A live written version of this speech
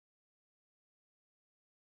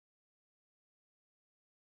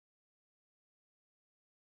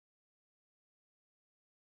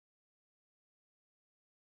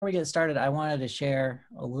we get started, I wanted to share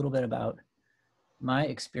a little bit about my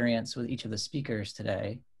experience with each of the speakers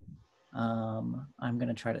today. I'm going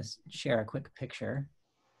to try to share a quick picture.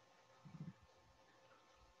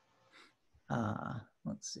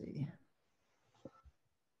 Let's see.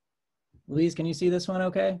 Louise, can you see this one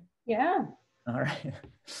okay? Yeah. All right.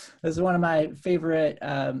 This is one of my favorite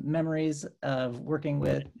memories of working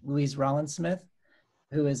with Louise Rollins-Smith,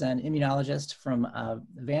 who is an immunologist from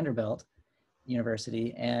Vanderbilt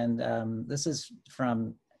University. And this is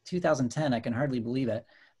from 2010. I can hardly believe it.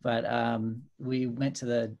 But we went to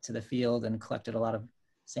the field and collected a lot of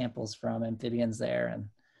samples from amphibians there. And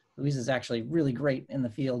Louise is actually really great in the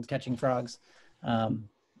field catching frogs, but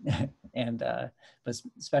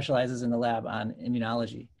specializes in the lab on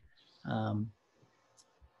immunology.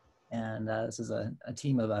 This is a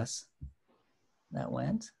team of us that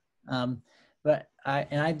went. But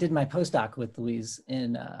I did my postdoc with Louise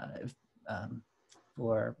in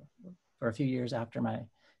for a few years after my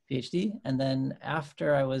PhD. And then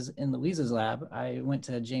after I was in Louise's lab, I went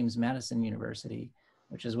to James Madison University,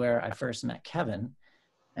 which is where I first met Kevin.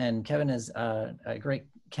 And Kevin is a great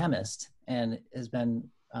chemist and has been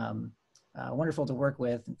wonderful to work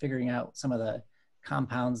with in figuring out some of the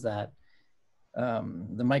compounds that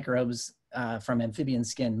the microbes from amphibian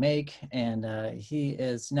skin make. And he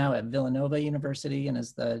is now at Villanova University and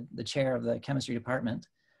is the chair of the chemistry department.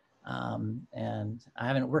 And I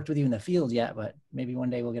haven't worked with you in the field yet, but maybe one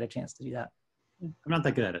day we'll get a chance to do that. I'm not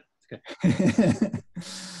that good at it.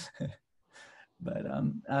 It's okay.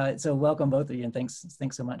 But so welcome both of you, and thanks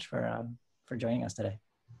so much for joining us today.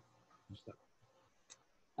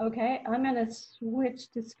 Okay, I'm going to switch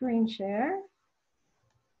to screen share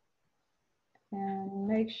and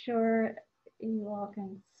make sure you all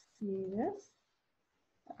can see this.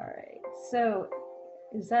 All right, so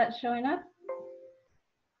is that showing up?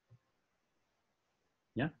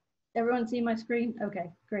 Yeah. Everyone see my screen? Okay,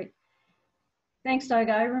 great. Thanks, Doug.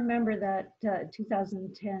 I remember that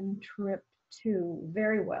 2010 trip too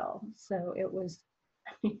very well. So it was,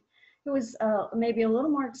 it was maybe a little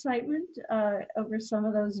more excitement over some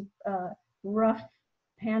of those rough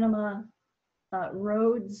Panama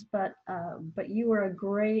roads, but you were a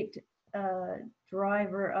great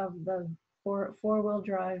driver of the four-wheel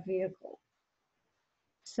drive vehicle.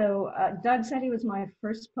 So Doug said he was my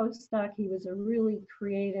first postdoc. He was a really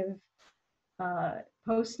creative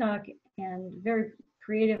postdoc and very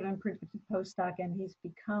creative and productive postdoc, and he's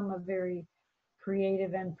become a very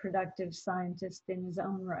creative and productive scientist in his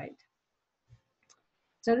own right.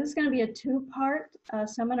 So this is going to be a two-part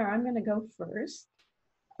seminar. I'm going to go first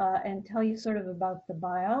and tell you sort of about the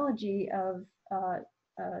biology of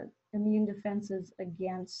immune defenses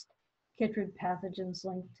against Chytrid pathogens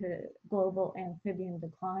linked to global amphibian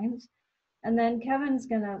declines. And then Kevin's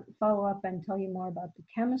going to follow up and tell you more about the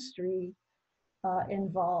chemistry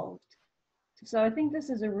involved. So I think this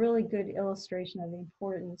is a really good illustration of the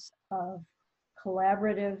importance of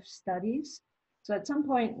collaborative studies. So at some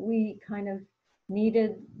point we kind of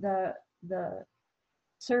needed the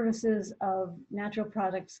services of natural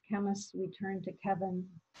products chemists. We turned to Kevin,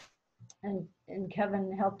 and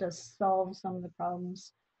Kevin helped us solve some of the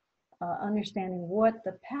problems, understanding what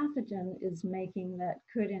the pathogen is making that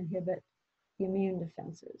could inhibit immune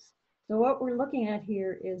defenses. So what we're looking at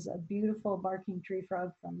here is a beautiful barking tree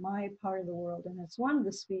frog from my part of the world, and it's one of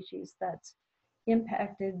the species that's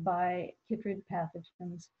impacted by Chytrid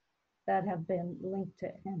pathogens that have been linked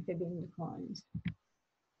to amphibian declines.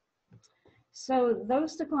 So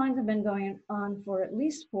those declines have been going on for at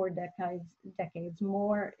least 4 decades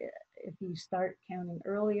more if you start counting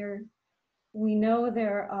earlier. We know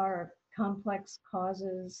there are complex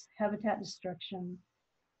causes: habitat destruction,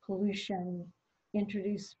 pollution,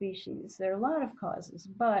 introduced species. There are a lot of causes,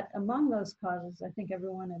 but among those causes, I think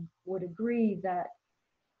everyone would agree that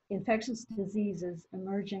infectious diseases,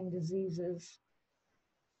 emerging diseases,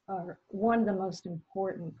 are one of the most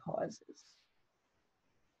important causes.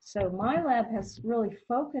 So my lab has really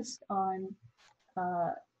focused on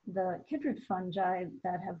the Chytrid fungi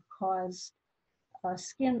that have caused the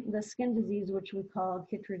skin disease, which we call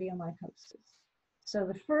chytridiomycosis. So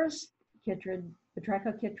the first chytrid,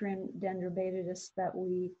 Batrachochytrium dendrobatidis, that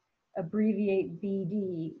we abbreviate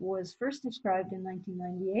BD, was first described in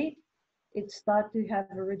 1998. It's thought to have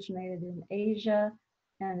originated in Asia,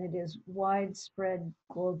 and it is widespread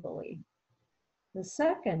globally. The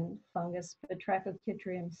second fungus,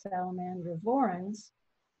 Batrachochytrium salamandrivorans,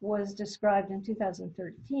 was described in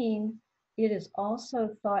 2013. It is also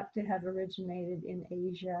thought to have originated in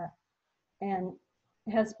Asia and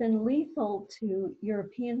has been lethal to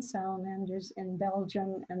European salamanders in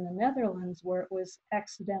Belgium and the Netherlands, where it was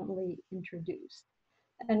accidentally introduced.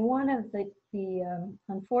 And one of the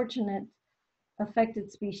unfortunate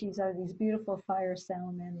affected species are these beautiful fire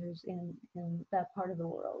salamanders in that part of the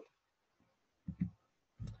world.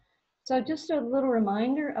 So just a little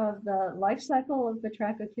reminder of the life cycle of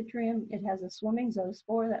Batrachochytrium. It has a swimming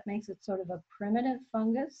zoospore that makes it sort of a primitive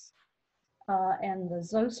fungus. And the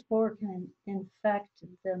zoospore can infect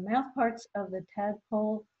the mouthparts of the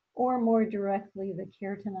tadpole or more directly the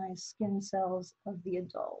keratinized skin cells of the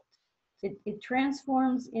adult. It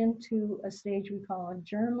transforms into a stage we call a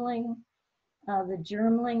germling. The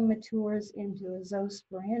germling matures into a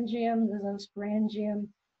zoosporangium. The zoosporangium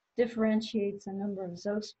differentiates a number of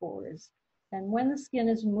zoospores. And when the skin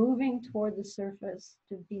is moving toward the surface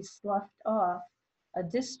to be sloughed off, a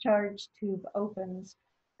discharge tube opens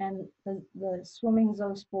and the swimming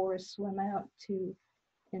zoospores swim out to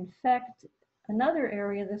infect another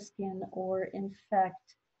area of the skin or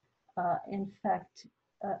infect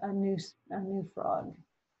a new frog.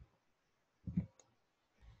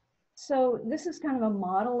 So this is kind of a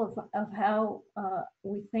model of how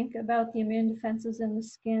we think about the immune defenses in the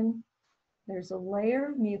skin. There's a layer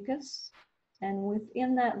of mucus, and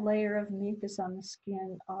within that layer of mucus on the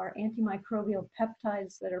skin are antimicrobial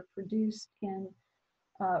peptides that are produced in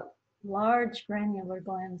large granular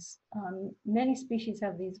glands. Many species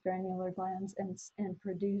have these granular glands and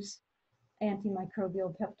produce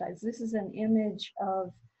antimicrobial peptides. This is an image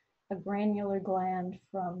of a granular gland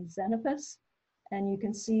from Xenopus, and you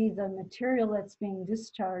can see the material that's being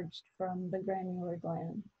discharged from the granular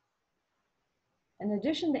gland. In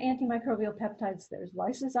addition to antimicrobial peptides, there's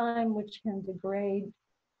lysozyme, which can degrade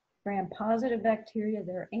gram-positive bacteria.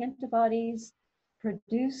 There are antibodies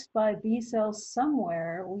produced by B cells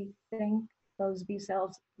somewhere. We think those B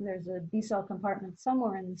cells, there's a B cell compartment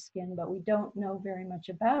somewhere in the skin, but we don't know very much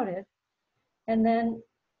about it. And then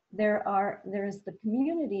there is the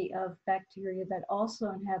community of bacteria that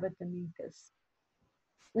also inhabit the mucus.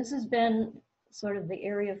 This has been sort of the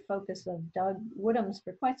area of focus of Doug Woodhams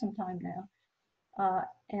for quite some time now.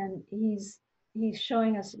 And he's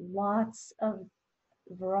showing us lots of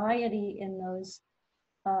variety in those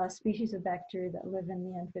species of bacteria that live in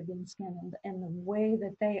the amphibian skin and the way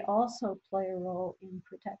that they also play a role in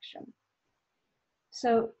protection.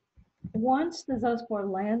 So once the zoospore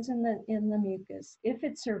lands in the mucus, if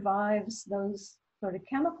it survives those sort of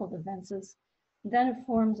chemical defenses, then it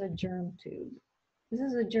forms a germ tube. This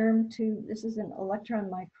is a germ tube. This is an electron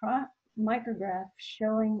micrograph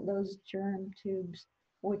showing those germ tubes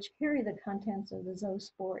which carry the contents of the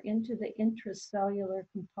zoospore into the intracellular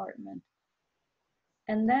compartment.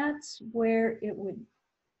 And that's where it would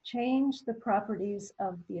change the properties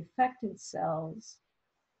of the affected cells.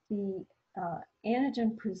 The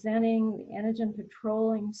antigen presenting, the antigen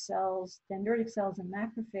patrolling cells, dendritic cells and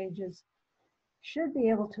macrophages should be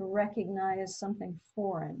able to recognize something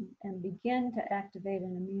foreign and begin to activate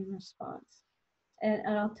an immune response.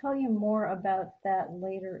 And I'll tell you more about that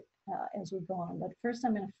later as we go on. But first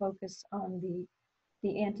I'm going to focus on the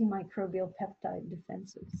antimicrobial peptide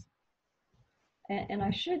defenses. And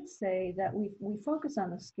I should say that we focus on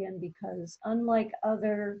the skin because unlike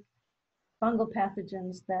other fungal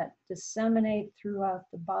pathogens that disseminate throughout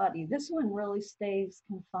the body, this one really stays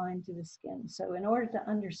confined to the skin. So in order to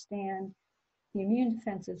understand the immune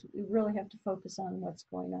defenses, we really have to focus on what's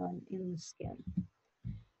going on in the skin.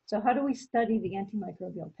 So how do we study the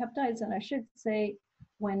antimicrobial peptides? And I should say,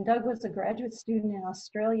 when Doug was a graduate student in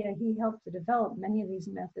Australia, he helped to develop many of these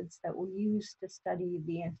methods that we use to study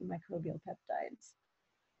the antimicrobial peptides.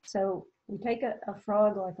 So we take a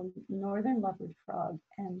frog like a northern leopard frog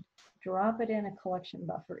and drop it in a collection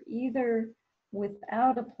buffer, either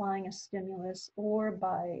without applying a stimulus or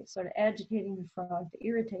by sort of agitating the frog to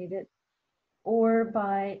irritate it, or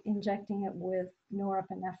by injecting it with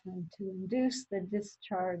norepinephrine to induce the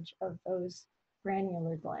discharge of those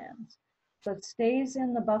granular glands. So it stays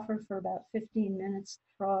in the buffer for about 15 minutes.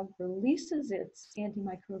 The frog releases its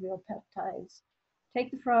antimicrobial peptides. Take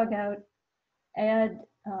the frog out, add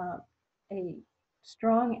a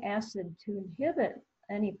strong acid to inhibit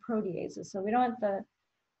any proteases. So we don't want the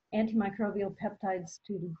antimicrobial peptides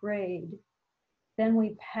to degrade. Then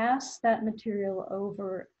we pass that material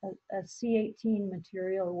over a C18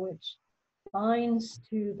 material which binds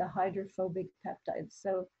to the hydrophobic peptides.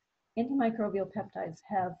 So antimicrobial peptides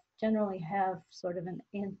generally have sort of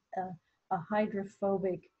a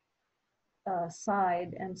hydrophobic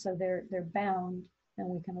side, and so they're bound, and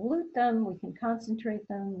we can elute them, we can concentrate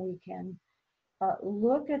them, we can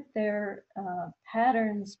look at their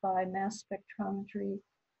patterns by mass spectrometry,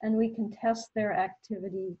 and we can test their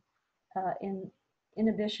activity in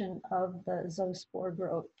inhibition of the zoospore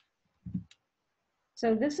growth.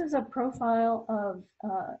 So this is a profile of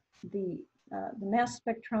the mass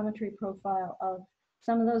spectrometry profile of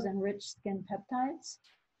some of those enriched skin peptides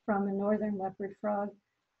from a northern leopard frog.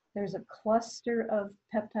 There's a cluster of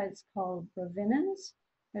peptides called rovinins.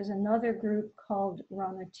 There's another group called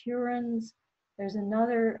rhonoturins. There's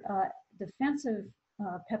another defensive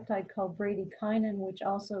peptide called bradykinin, which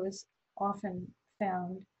also is often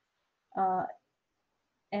found.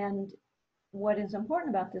 And what is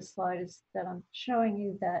important about this slide is that I'm showing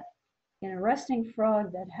you that in a resting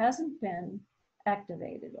frog that hasn't been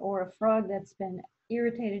activated, or a frog that's been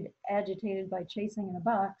irritated, agitated by chasing in a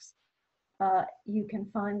box, you can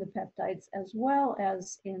find the peptides as well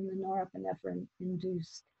as in the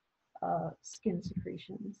norepinephrine-induced skin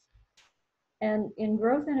secretions. And in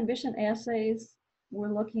growth inhibition assays,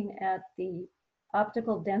 we're looking at the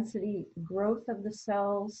optical density growth of the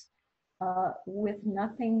cells with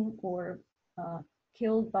nothing or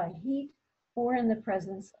killed by heat, or in the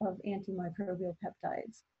presence of antimicrobial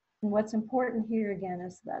peptides. And what's important here again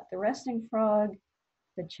is that the resting frog,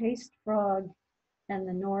 the chased frog, and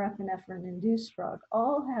the norepinephrine-induced frog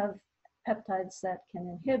all have peptides that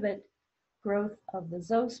can inhibit growth of the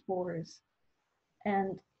zoospores.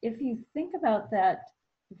 And if you think about that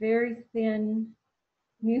very thin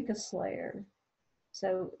mucus layer,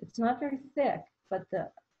 so it's not very thick, but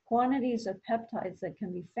the quantities of peptides that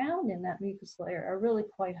can be found in that mucus layer are really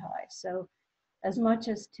quite high. So as much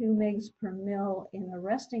as 2 mg per mil in a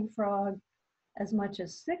resting frog, as much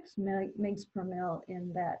as 6 mg per mil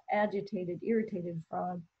in that agitated, irritated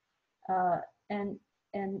frog. And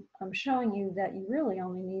I'm showing you that you really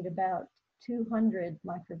only need about 200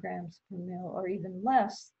 micrograms per mil or even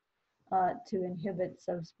less to inhibit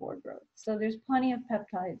zoospore growth. So there's plenty of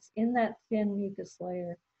peptides in that thin mucus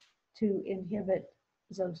layer to inhibit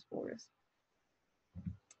zoospores.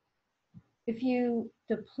 If you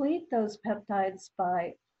deplete those peptides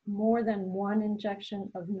by more than 1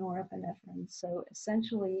 injection of norepinephrine, so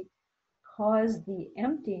essentially cause the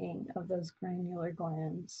emptying of those granular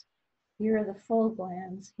glands. Here are the full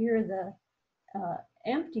glands, here are the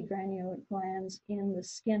empty granular glands in the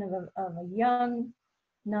skin of a young,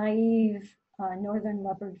 naive northern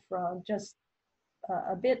leopard frog, just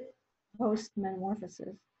a bit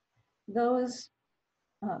post-metamorphosis. Those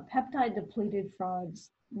peptide depleted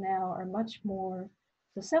frogs now are much more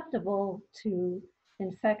susceptible to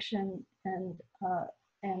infection and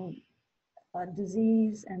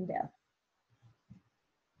disease and death.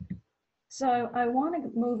 So I want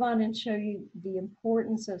to move on and show you the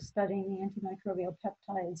importance of studying the antimicrobial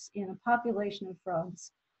peptides in a population of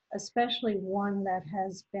frogs, especially one that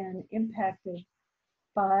has been impacted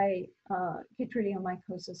by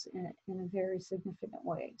chytridiomycosis in a very significant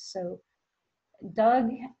way. So Doug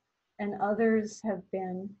and others have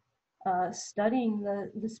been studying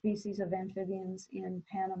the species of amphibians in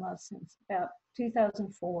Panama since about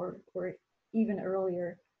 2004 or even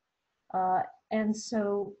earlier. And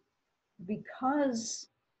so because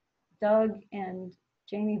Doug and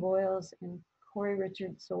Jamie Boyles and Corey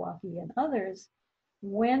Richard Sawaki and others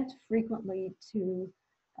went frequently to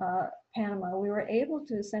Panama, we were able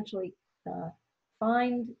to essentially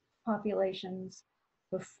find populations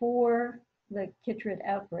before the chytrid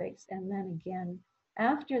outbreaks, and then again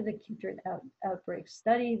after the chytrid outbreaks,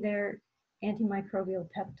 study their antimicrobial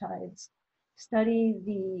peptides, study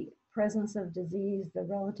the presence of disease, the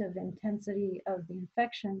relative intensity of the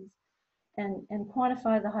infections, and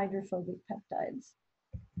quantify the hydrophobic peptides.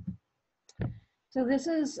 So this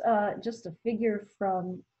is just a figure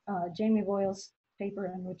from Jamie Boyle's paper,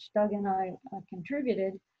 in which Doug and I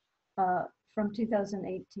contributed from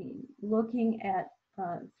 2018, looking at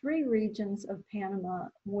 3 regions of Panama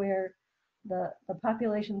where the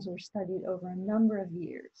populations were studied over a number of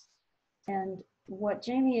years. And what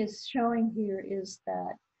Jamie is showing here is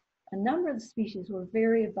that a number of the species were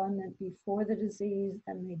very abundant before the disease,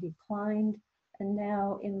 then they declined, and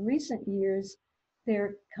now in recent years,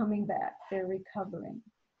 they're coming back, they're recovering.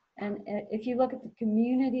 And if you look at the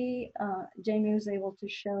community, Jamie was able to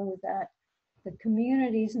show that the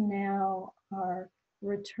communities now are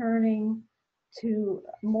returning to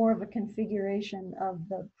more of a configuration of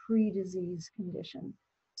the pre-disease condition.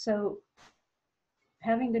 So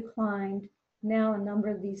having declined, now a number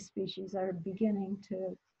of these species are beginning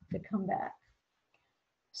to come back.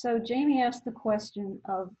 So Jamie asked the question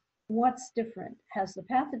of what's different? Has the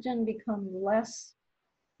pathogen become less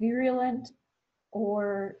virulent,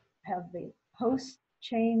 or have the hosts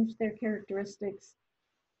changed their characteristics?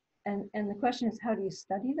 And the question is, how do you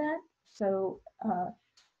study that? So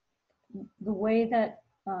the way that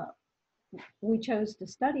we chose to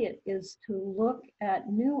study it is to look at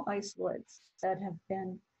new isolates that have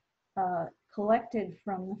been collected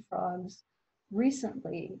from the frogs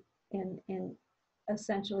recently in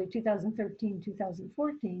essentially 2013,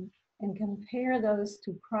 2014, and compare those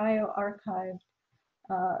to cryo-archived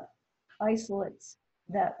isolates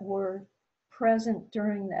that were present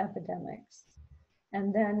during the epidemics,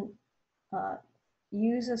 and then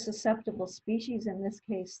use a susceptible species, in this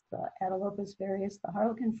case, the Atelopus varius, the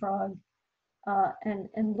harlequin frog,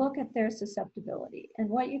 and look at their susceptibility. And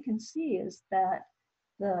what you can see is that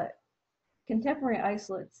the contemporary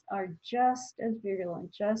isolates are just as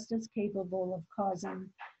virulent, just as capable of causing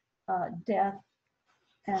death,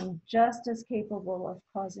 and just as capable of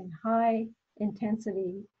causing high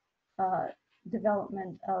intensity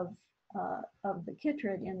development of the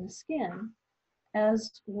chytrid in the skin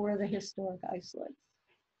as were the historic isolates.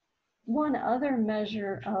 One other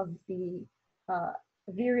measure of the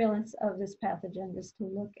virulence of this pathogen is to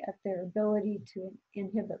look at their ability to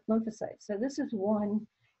inhibit lymphocytes. So this is one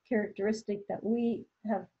characteristic that we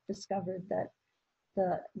have discovered, that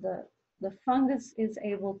the fungus is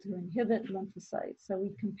able to inhibit lymphocytes. So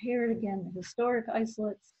we compared again the historic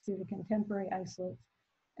isolates to the contemporary isolates,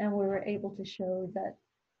 and we were able to show that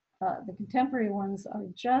the contemporary ones are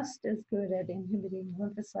just as good at inhibiting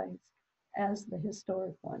lymphocytes as the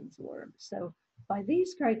historic ones were. So by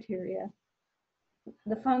these criteria,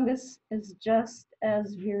 the fungus is just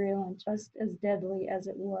as virulent, just as deadly as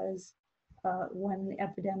it was when the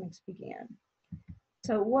epidemics began.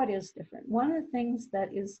 So what is different? One of the things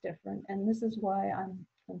that is different, and this is why I'm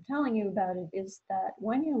telling you about it, is that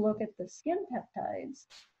when you look at the skin peptides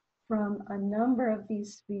from a number of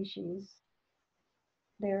these species,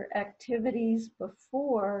 their activities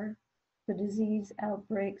before the disease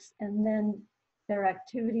outbreaks, and then their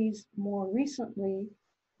activities more recently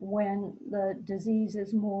when the disease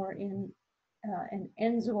is more in an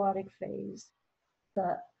enzootic phase,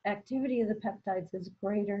 the activity of the peptides is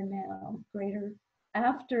greater now, greater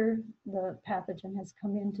after the pathogen has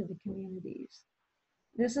come into the communities.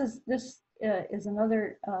 This is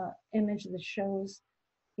another image that shows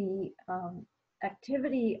the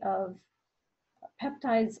activity of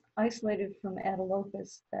peptides isolated from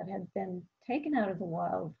Atelopus that had been taken out of the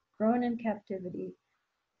wild, grown in captivity,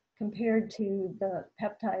 compared to the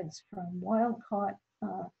peptides from wild-caught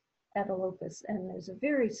Atelopus. And there's a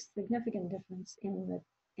very significant difference in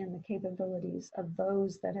the capabilities of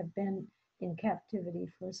those that have been in captivity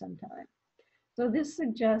for some time. So this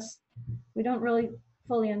suggests, we don't really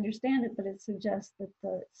fully understand it, but it suggests that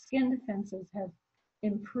the skin defenses have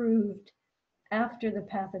improved after the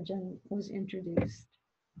pathogen was introduced.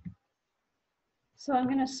 So I'm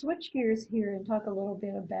going to switch gears here and talk a little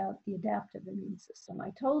bit about the adaptive immune system.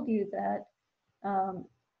 I told you that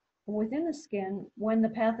within the skin, when the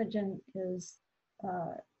pathogen is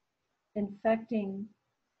infecting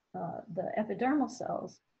the epidermal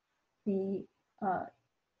cells, the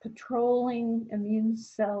patrolling immune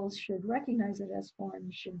cells should recognize it as foreign,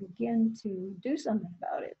 should begin to do something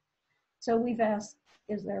about it. So we've asked,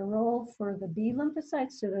 is there a role for the B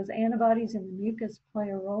lymphocytes? Do those antibodies in the mucus play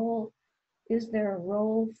a role? Is there a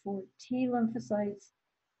role for T lymphocytes?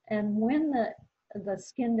 And when the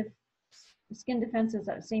skin defenses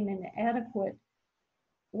seem inadequate,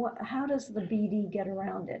 how does the BD get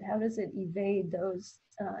around it? How does it evade those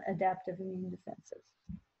adaptive immune defenses?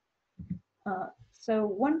 So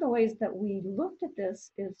one of the ways that we looked at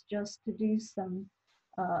this is just to do some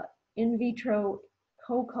in vitro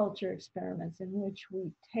co-culture experiments in which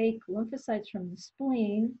we take lymphocytes from the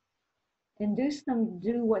spleen, induce them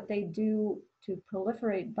to do what they do to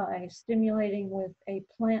proliferate by stimulating with a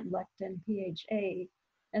plant lectin, PHA,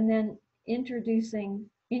 and then introducing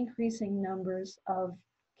increasing numbers of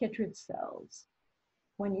Chytrid cells.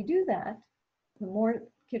 When you do that, the more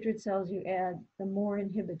Chytrid cells you add, the more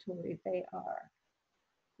inhibitory they are.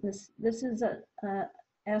 This is an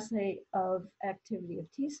assay of activity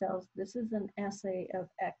of T cells. This is an assay of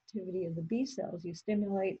activity of the B cells. You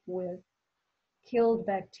stimulate with killed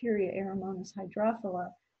bacteria, Aeromonas hydrophila,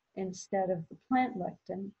 instead of the plant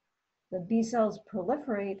lectin. The B cells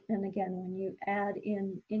proliferate, and again, when you add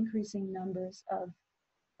in increasing numbers of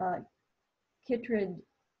Chytrid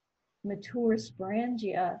mature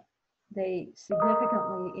sporangia, they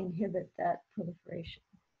significantly inhibit that proliferation.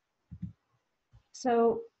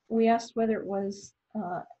 So we asked whether it was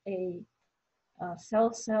a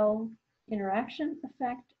cell-cell interaction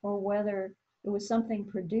effect or whether it was something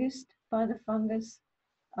produced by the fungus.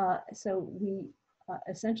 So we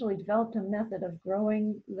essentially developed a method of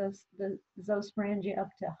growing the zoosporangia up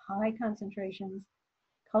to high concentrations,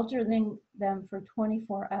 culturing them for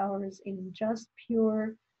 24 hours in just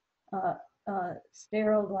pure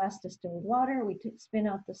sterile glass distilled water. We spin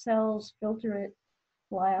out the cells, filter it,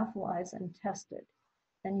 lyophilize and test it.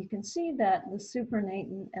 And you can see that the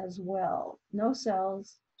supernatant as well, no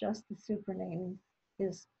cells, just the supernatant,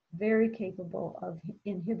 is very capable of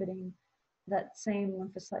inhibiting that same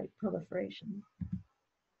lymphocyte proliferation.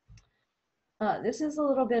 This is a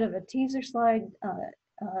little bit of a teaser slide.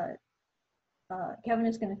 Kevin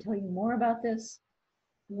is going to tell you more about this.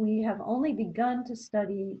 We have only begun to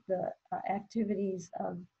study the activities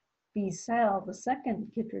of B-cell, the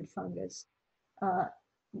second chytrid fungus,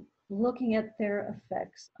 looking at their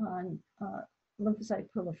effects on lymphocyte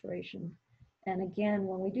proliferation. And again,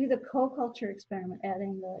 when we do the co-culture experiment,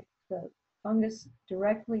 adding the fungus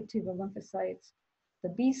directly to the lymphocytes, the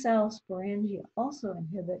B-cell sporangia also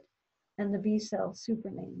inhibit, and the B-cell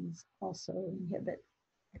supernatants also inhibit.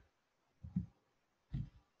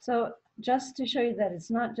 So just to show you that it's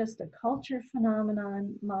not just a culture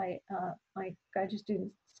phenomenon, my graduate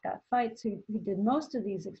student, Scott Feitz, who did most of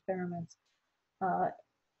these experiments,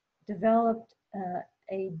 developed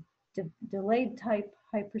a delayed type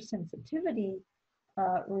hypersensitivity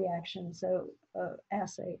reaction, so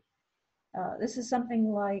assay. This is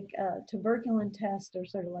something like a tuberculin test, or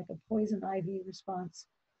sort of like a poison ivy response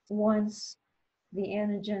once the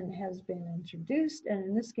antigen has been introduced, and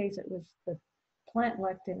in this case it was the plant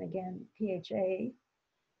lectin, again, PHA.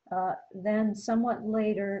 Then somewhat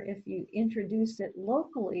later, if you introduce it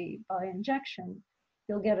locally by injection,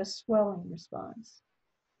 you'll get a swelling response.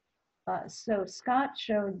 So Scott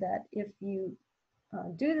showed that if you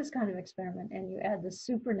do this kind of experiment and you add the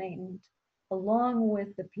supernatant along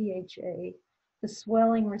with the PHA, the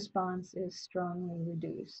swelling response is strongly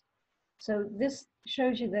reduced. So this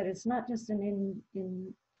shows you that it's not just an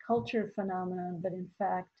in culture phenomenon, but in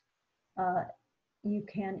fact, you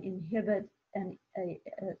can inhibit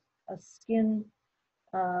a skin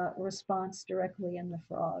response directly in the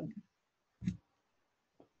frog.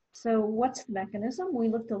 So what's the mechanism? We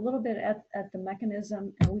looked a little bit at the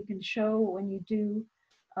mechanism, and we can show when you do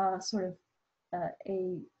sort of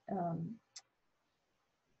a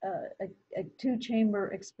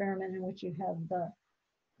two-chamber experiment in which you have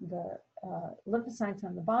the lymphocytes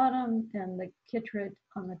on the bottom and the chytrid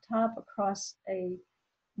on the top across a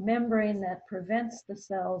membrane that prevents the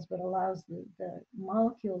cells but allows the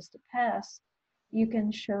molecules to pass. You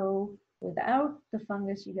can show without the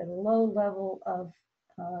fungus, you get a low level of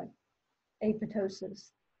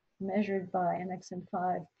apoptosis measured by an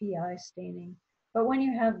XM5 PI staining. But when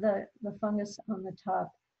you have the fungus on the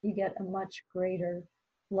top, you get a much greater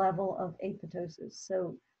level of apoptosis.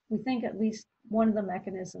 So we think at least one of the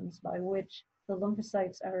mechanisms by which the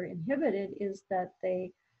lymphocytes are inhibited is that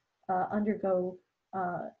they undergo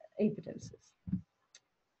apoptosis.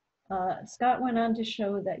 Scott went on to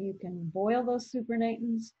show that you can boil those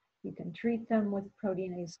supernatants, you can treat them with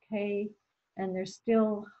proteinase K, and they're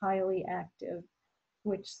still highly active,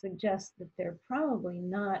 which suggests that they're probably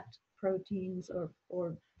not proteins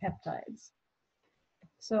or peptides.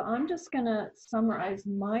 So I'm just going to summarize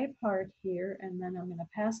my part here, and then I'm going to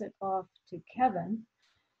pass it off to Kevin.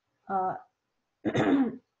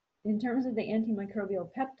 In terms of the antimicrobial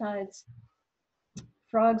peptides,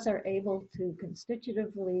 frogs are able to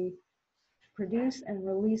constitutively produce and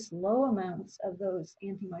release low amounts of those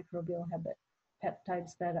antimicrobial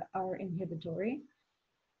peptides that are inhibitory.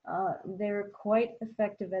 They're quite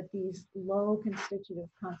effective at these low constitutive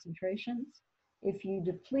concentrations. If you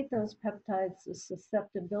deplete those peptides, the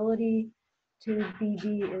susceptibility to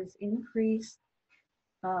BD is increased,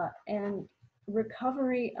 and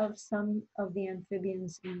recovery of some of the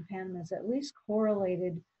amphibians in Panama is at least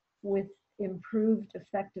correlated with improved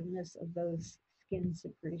effectiveness of those skin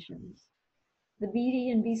secretions. The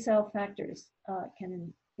BD and B-cell factors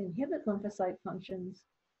can inhibit lymphocyte functions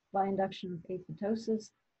by induction of apoptosis.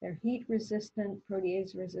 They're heat resistant,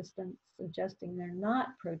 protease resistant, suggesting they're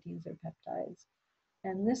not proteins or peptides.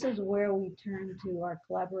 And this is where we turn to our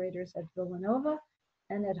collaborators at Villanova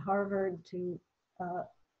and at Harvard to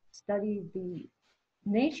study the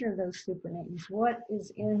nature of those supernatants. What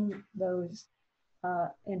is in those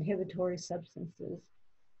inhibitory substances?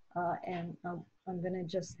 And I'm going to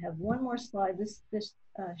just have one more slide. This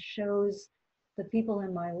shows the people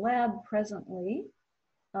in my lab presently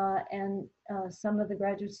and some of the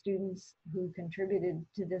graduate students who contributed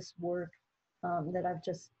to this work that I've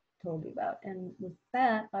just told you about. And with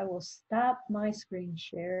that, I will stop my screen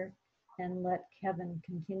share and let Kevin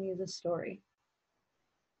continue the story.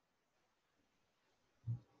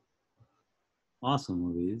 Awesome,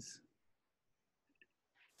 Louise.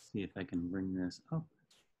 Let's see if I can bring this up.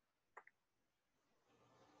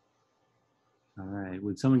 All right,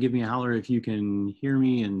 would someone give me a holler if you can hear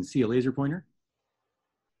me and see a laser pointer?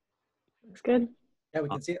 Looks good. Yeah, we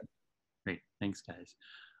can see it. Great, Thanks, guys.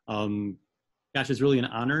 Gosh, it's really an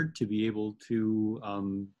honor to be able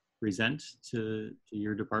to present to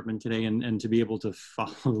your department today and to be able to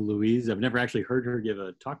follow Louise. I've never actually heard her give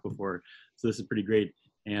a talk before, so this is pretty great.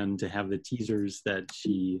 And to have the teasers that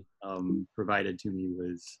she provided to me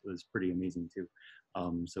was pretty amazing too.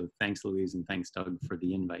 So thanks, Louise, and thanks, Doug, for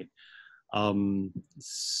the invite.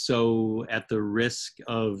 So at the risk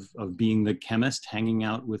of being the chemist hanging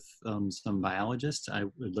out with some biologists, I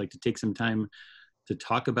would like to take some time to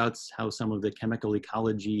talk about how some of the chemical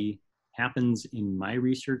ecology happens in my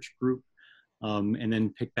research group, and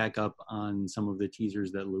then pick back up on some of the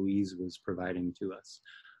teasers that Louise was providing to us.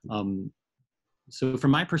 So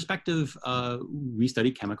from my perspective, we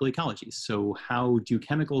study chemical ecology. So how do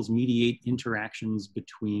chemicals mediate interactions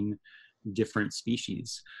between different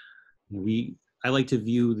species? I like to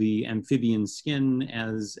view the amphibian skin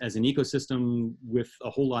as an ecosystem with a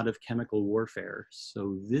whole lot of chemical warfare.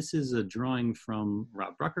 So this is a drawing from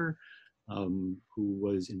Rob Brucker, who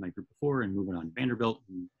was in my group before and moving on Vanderbilt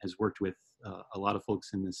and has worked with a lot of folks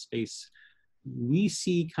in this space. We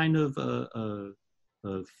see kind of a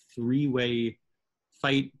three-way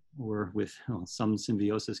fight, or with some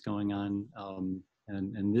symbiosis going on.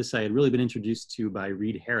 And this I had really been introduced to by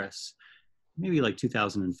Reed Harris, maybe like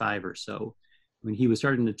 2005 or so, when he was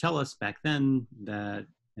starting to tell us back then that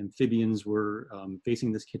amphibians were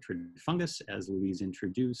facing this chytrid fungus, as Louise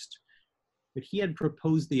introduced. But he had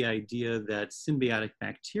proposed the idea that symbiotic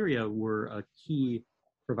bacteria were a key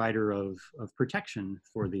provider of protection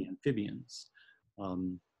for the amphibians.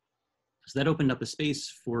 So that opened up a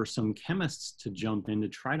space for some chemists to jump in to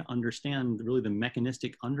try to understand really the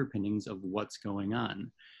mechanistic underpinnings of what's going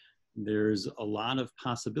on. There's a lot of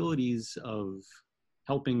possibilities of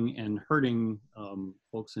helping and hurting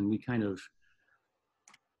folks, and we kind of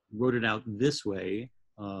wrote it out this way.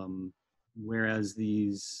 Whereas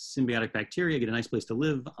these symbiotic bacteria get a nice place to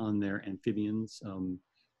live on their amphibians,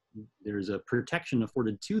 there's a protection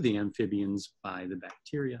afforded to the amphibians by the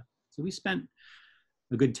bacteria. So we spent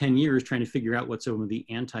a good 10 years trying to figure out what some of the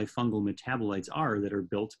antifungal metabolites are that are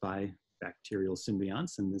built by bacterial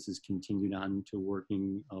symbionts, and this has continued on to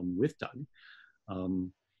working with Doug.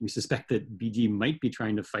 We suspect that BD might be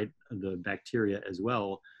trying to fight the bacteria as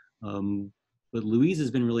well, but Louise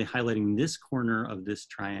has been really highlighting this corner of this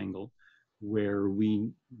triangle, where we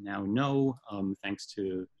now know, thanks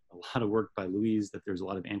to a lot of work by Louise, that there's a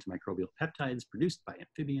lot of antimicrobial peptides produced by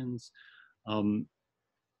amphibians.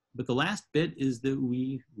 But the last bit is that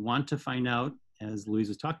we want to find out, as Louise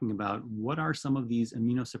was talking about, what are some of these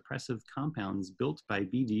immunosuppressive compounds built by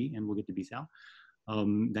BD, and we'll get to BSAL,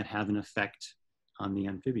 that have an effect on the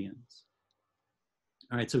amphibians.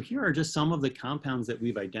 All right, so here are just some of the compounds that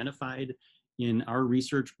we've identified in our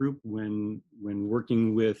research group when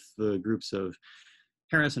working with the groups of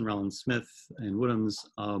Harris and Rollins-Smith and Woodhams.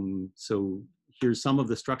 So here's some of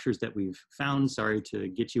the structures that we've found. Sorry to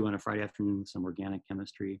get you on a Friday afternoon with some organic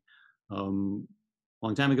chemistry. A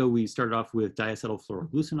long time ago, we started off with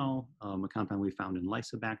diacetylfluoroglucinol, a compound we found in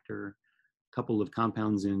Lysobacter, a couple of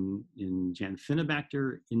compounds in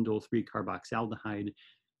Janfinibacter, indole 3-carboxaldehyde,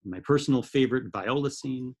 my personal favorite,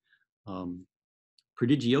 violacine.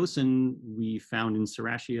 Prodigiosin we found in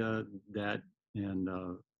Serratia and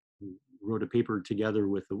wrote a paper together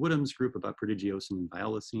with the Woodhams group about prodigiosin and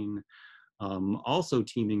violacine. Also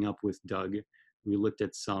teaming up with Doug, we looked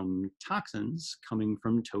at some toxins coming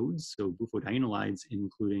from toads, so bufodienolides,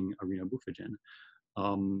 including arenabufogen.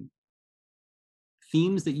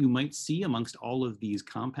 Themes that you might see amongst all of these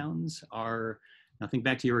compounds are, now think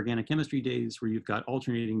back to your organic chemistry days where you've got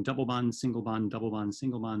alternating double bond, single bond, double bond,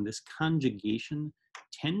 single bond. This conjugation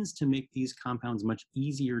tends to make these compounds much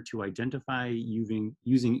easier to identify using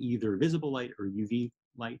either visible light or UV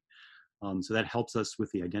light. So that helps us with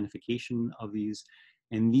the identification of these.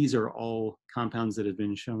 And these are all compounds that have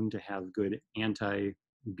been shown to have good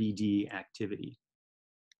anti-BD activity.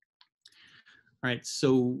 All right,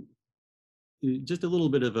 so just a little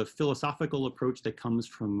bit of a philosophical approach that comes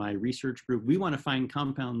from my research group. We want to find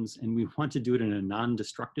compounds and we want to do it in a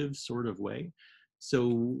non-destructive sort of way.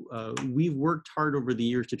 So we've worked hard over the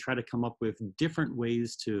years to try to come up with different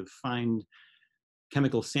ways to find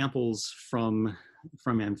chemical samples from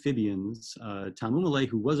amphibians. Tom Umale,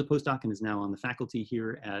 who was a postdoc and is now on the faculty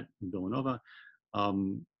here at Villanova,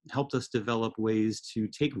 helped us develop ways to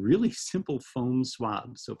take really simple foam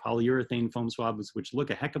swabs, so polyurethane foam swabs, which look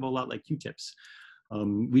a heck of a lot like Q-tips.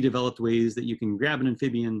 We developed ways that you can grab an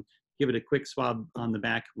amphibian, give it a quick swab on the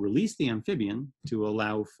back, release the amphibian to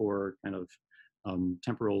allow for kind of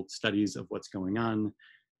temporal studies of what's going on.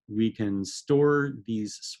 We can store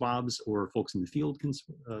these swabs, or folks in the field can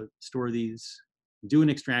store these, do an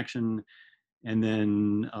extraction, and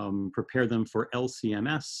then prepare them for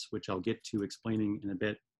LCMS, which I'll get to explaining in a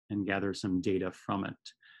bit, and gather some data from it.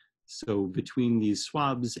 So between these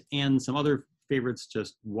swabs and some other favorites,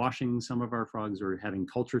 just washing some of our frogs or having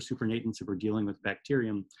culture supernatants if we're dealing with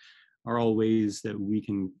bacterium, are all ways that we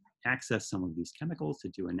can access some of these chemicals to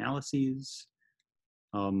do analyses.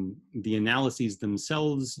 The analyses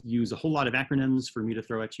themselves use a whole lot of acronyms for me to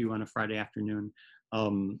throw at you on a Friday afternoon.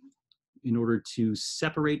 In order to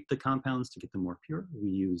separate the compounds to get them more pure, we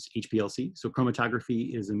use HPLC. So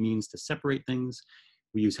chromatography is a means to separate things.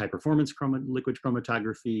 We use high performance liquid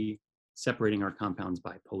chromatography, separating our compounds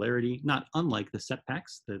by polarity, not unlike the set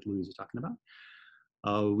packs that Louise was talking about.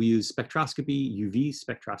 We use spectroscopy, UV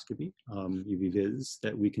spectroscopy, UV vis,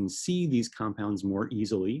 that we can see these compounds more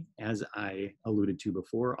easily, as I alluded to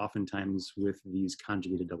before, oftentimes with these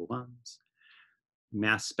conjugated double bonds.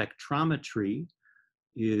 Mass spectrometry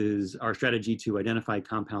is our strategy to identify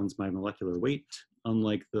compounds by molecular weight.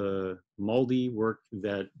 Unlike the MALDI work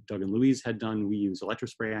that Doug and Louise had done, we use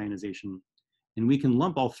electrospray ionization. And we can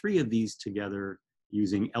lump all three of these together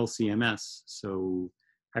using LCMS, so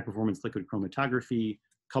high performance liquid chromatography,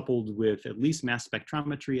 coupled with at least mass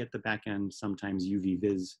spectrometry at the back end, sometimes UV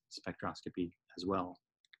vis spectroscopy as well.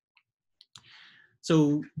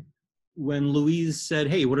 So when Louise said,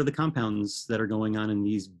 hey, what are the compounds that are going on in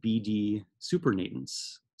these BD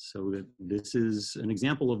supernatants? So that this is an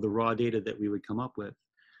example of the raw data that we would come up with.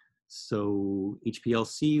 So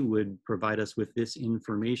HPLC would provide us with this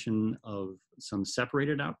information of some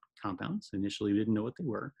separated out compounds. Initially, we didn't know what they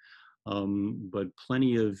were, but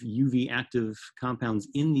plenty of UV active compounds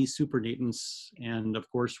in these supernatants. And of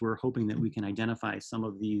course, we're hoping that we can identify some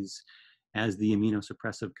of these as the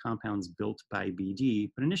immunosuppressive compounds built by BD,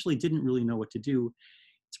 but initially didn't really know what to do.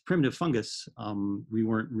 It's a primitive fungus. We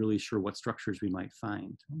weren't really sure what structures we might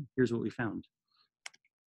find. Here's what we found.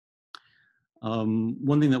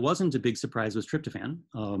 One thing that wasn't a big surprise was tryptophan.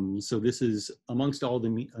 So this is, amongst all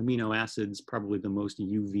the amino acids, probably the most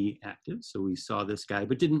UV active. So we saw this guy,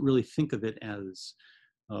 but didn't really think of it as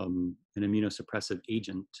an immunosuppressive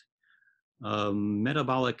agent.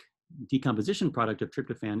 Metabolic decomposition product of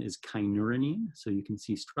tryptophan is kynurenine. So you can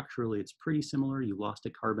see structurally it's pretty similar. You lost a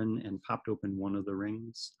carbon and popped open one of the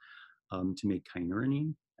rings to make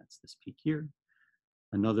kynurenine. That's this peak here.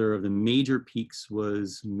 Another of the major peaks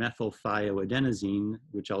was methylthioadenosine,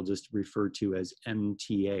 which I'll just refer to as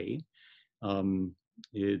MTA.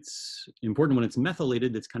 It's important when it's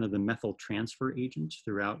methylated. It's kind of the methyl transfer agent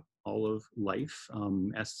throughout all of life,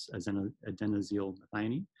 S as in adenosyl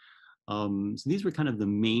methionine. So these were kind of the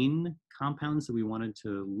main compounds that we wanted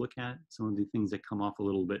to look at. Some of the things that come off a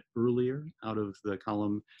little bit earlier out of the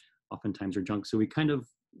column oftentimes are junk. So we kind of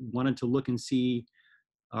wanted to look and see,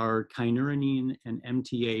 are kynurenine and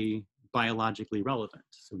MTA biologically relevant?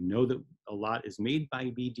 So we know that a lot is made by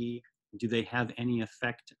BD. Do they have any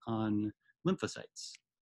effect on lymphocytes?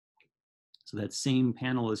 So that same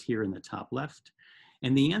panel is here in the top left.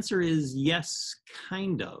 And the answer is yes,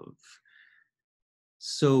 kind of.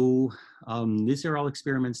 So these are all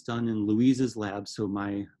experiments done in Louise's lab, so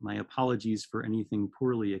my apologies for anything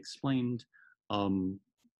poorly explained.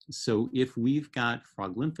 So if we've got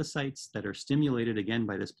frog lymphocytes that are stimulated again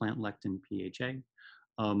by this plant lectin PHA,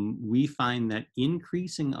 we find that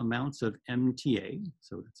increasing amounts of MTA,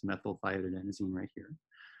 so it's methylthioadenosine right here,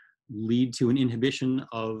 lead to an inhibition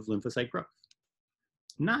of lymphocyte growth.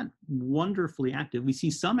 Not wonderfully active. We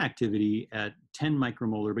see some activity at 10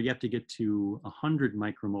 micromolar, but you have to get to 100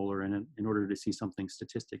 micromolar in order to see something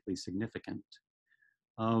statistically significant.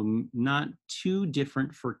 Not too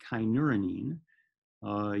different for kynurenine.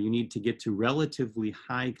 You need to get to relatively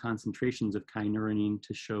high concentrations of kynurenine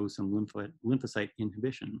to show some lymphocyte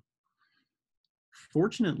inhibition.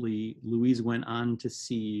 Fortunately, Louise went on to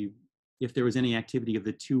see if there was any activity of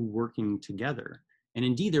the two working together. And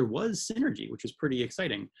indeed, there was synergy, which was pretty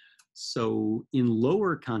exciting. So in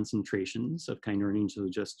lower concentrations of kynurenine, so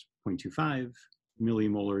just 0.25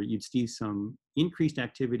 millimolar, you'd see some increased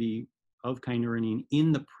activity of kynurenine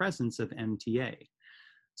in the presence of MTA.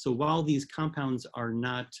 So while these compounds are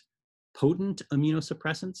not potent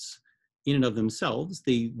immunosuppressants in and of themselves,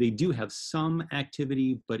 they do have some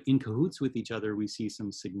activity, but in cahoots with each other, we see some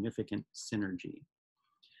significant synergy.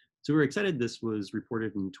 So we're excited this was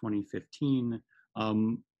reported in 2015.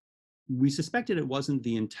 We suspected it wasn't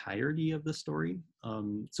the entirety of the story.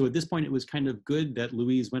 So at this point, it was kind of good that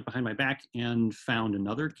Louise went behind my back and found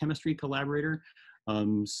another chemistry collaborator.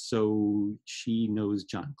 So she knows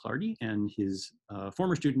John Clardy, and his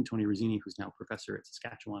former student, Tony Rosini, who's now professor at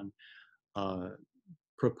Saskatchewan,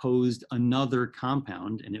 proposed another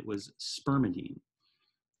compound, and it was spermidine.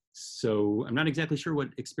 So I'm not exactly sure what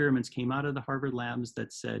experiments came out of the Harvard labs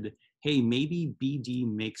that said, hey, maybe BD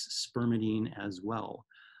makes spermidine as well.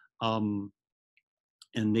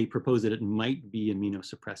 And they proposed that it might be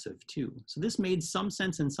immunosuppressive too. So this made some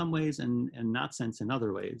sense in some ways and not sense in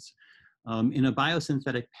other ways. In a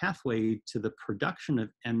biosynthetic pathway to the production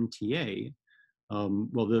of MTA,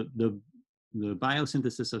 well, the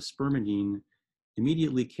biosynthesis of spermidine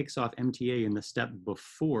immediately kicks off MTA in the step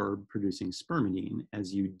before producing spermidine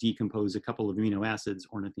as you decompose a couple of amino acids,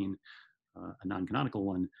 ornithine, a non-canonical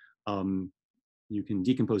one. You can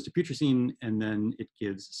decompose to putrescine and then it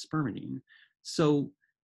gives spermidine. So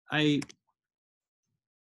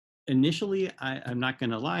initially, I'm not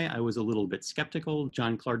gonna lie, I was a little bit skeptical.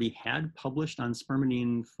 John Clardy had published on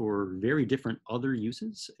spermidine for very different other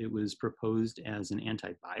uses. It was proposed as an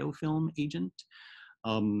anti-biofilm agent.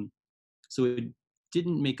 So it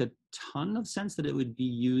didn't make a ton of sense that it would be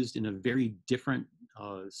used in a very different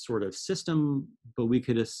sort of system, but we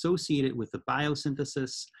could associate it with the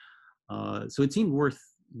biosynthesis. So it seemed worth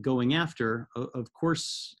going after. Of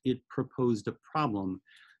course, it proposed a problem.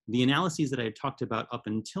 The analyses that I had talked about up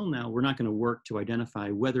until now were not going to work to identify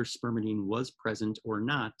whether spermidine was present or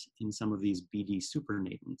not in some of these BD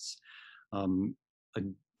supernatants.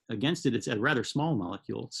 Against it, it's a rather small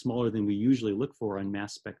molecule, smaller than we usually look for on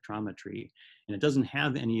mass spectrometry. And it doesn't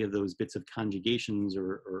have any of those bits of conjugations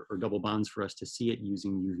or double bonds for us to see it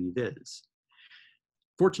using UV vis.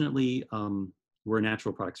 Fortunately, we're a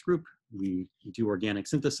natural products group. We do organic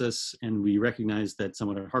synthesis, and we recognize that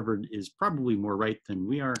someone at Harvard is probably more right than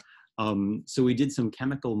we are. So we did some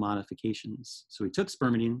chemical modifications. So we took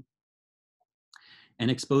spermidine and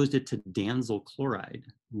exposed it to danzyl chloride,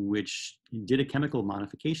 which did a chemical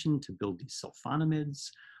modification to build these sulfonamides,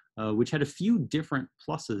 which had a few different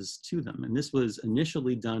pluses to them. And this was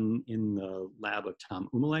initially done in the lab of Tom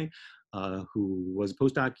Umele, who was a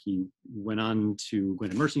postdoc. He went on to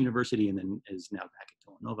Gwynedd Mercy University and then is now back at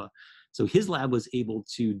Villanova. So his lab was able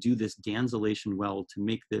to do this danzylation well to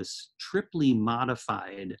make this triply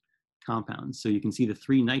modified compound. So you can see the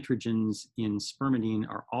 3 nitrogens in spermidine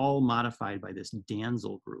are all modified by this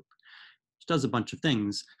danzyl group, which does a bunch of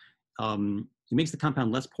things. It makes the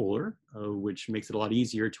compound less polar, which makes it a lot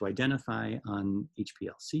easier to identify on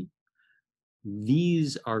HPLC.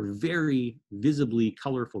 These are very visibly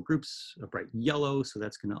colorful groups, a bright yellow, so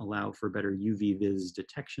that's going to allow for better UV vis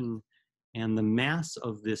detection. And the mass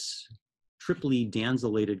of this triply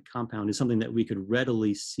danzylated compound is something that we could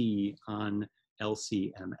readily see on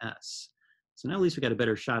LC-MS. So now at least we got a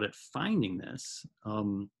better shot at finding this.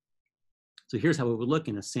 So here's how it would look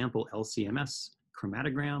in a sample LC-MS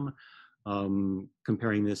chromatogram,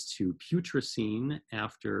 comparing this to putrescine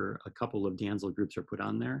after a couple of danzyl groups are put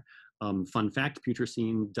on there. Fun fact,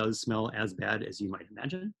 putrescine does smell as bad as you might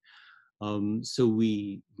imagine. So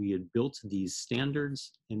we had built these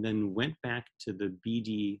standards and then went back to the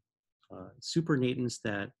BD supernatants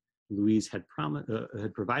that Louise had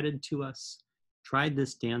provided to us, tried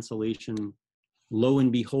this danzylation. Lo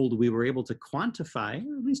and behold, we were able to quantify,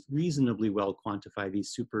 or at least reasonably well quantify,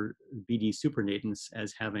 these BD supernatants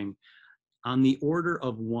as having on the order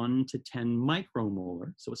of 1 to 10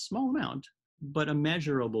 micromolar, so a small amount, but a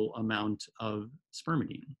measurable amount of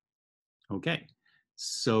spermidine. Okay,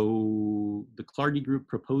 so the Clardy group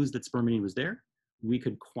proposed that spermidine was there. We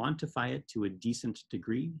could quantify it to a decent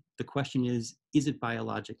degree. The question is it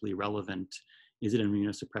biologically relevant? Is it an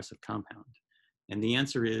immunosuppressive compound? And the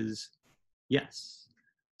answer is yes.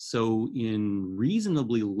 So in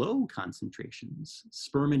reasonably low concentrations,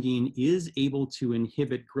 spermidine is able to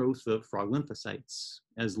inhibit growth of frog lymphocytes.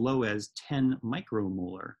 As low as 10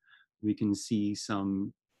 micromolar, we can see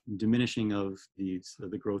some diminishing of the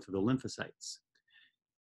growth of the lymphocytes.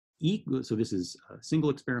 So this is a single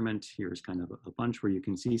experiment. Here's kind of a bunch where you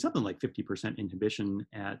can see something like 50% inhibition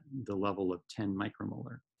at the level of 10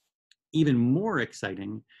 micromolar. Even more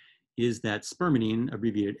exciting is that spermidine,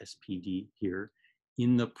 abbreviated SPD here,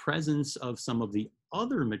 in the presence of some of the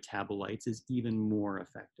other metabolites is even more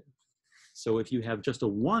effective. So if you have just a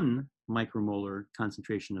 1 micromolar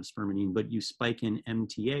concentration of spermidine, but you spike in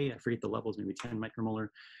MTA, I forget the levels, maybe 10 micromolar,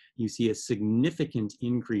 you see a significant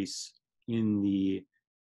increase in the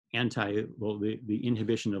the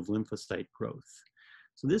inhibition of lymphocyte growth.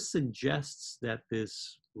 So this suggests that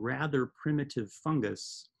this rather primitive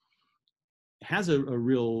fungus has a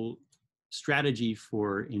real strategy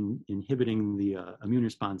for inhibiting the immune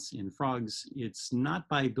response in frogs. It's not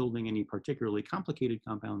by building any particularly complicated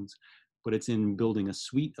compounds, but it's in building a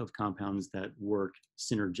suite of compounds that work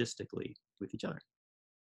synergistically with each other.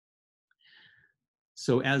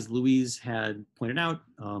 So as Louise had pointed out,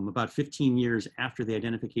 about 15 years after the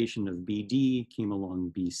identification of BD came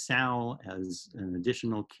along BSAL as an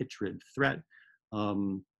additional Chytrid threat.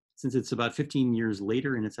 Since it's about 15 years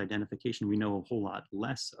later in its identification, we know a whole lot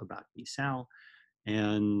less about BSAL.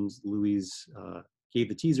 And Louise gave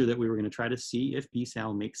the teaser that we were going to try to see if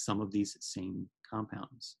BSAL makes some of these same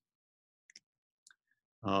compounds.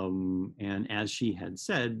 And as she had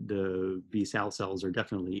said, the B-cell cells are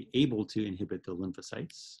definitely able to inhibit the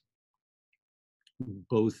lymphocytes,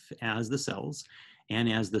 both as the cells and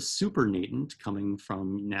as the supernatant coming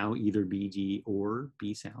from now either BD or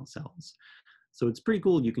B-cell cells. So it's pretty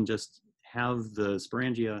cool. You can just have the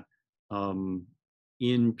sporangia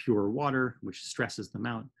in pure water, which stresses them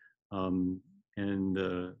out, and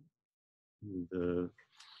the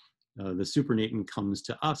supernatant comes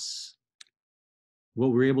to us.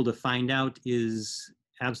 What we're able to find out is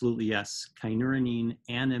absolutely yes, kynurenine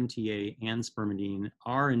and MTA and spermidine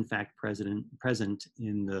are in fact present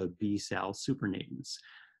in the B-cell supernatants.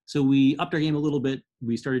 So we upped our game a little bit.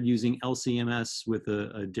 We started using LCMS with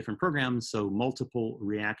a different program, so multiple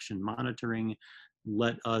reaction monitoring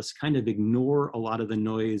let us kind of ignore a lot of the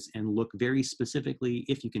noise and look very specifically.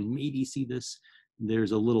 If you can maybe see this,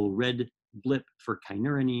 there's a little red blip for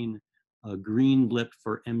kynurenine, a green blip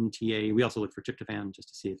for MTA. We also looked for tryptophan just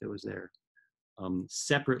to see if it was there.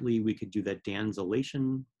 Separately, we could do that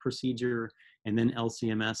danzylation procedure, and then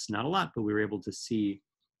LCMS, not a lot, but we were able to see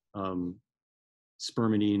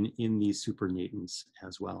spermidine in these supernatants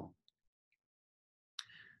as well.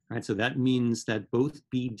 All right, so that means that both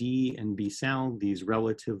BD and B-Sal, these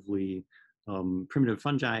relatively primitive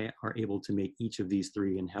fungi, are able to make each of these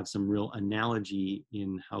three and have some real analogy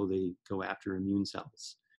in how they go after immune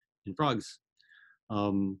cells in frogs.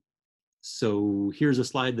 So here's a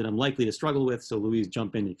slide that I'm likely to struggle with, so Louise,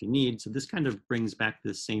 jump in if you need. So this kind of brings back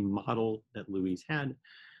the same model that Louise had.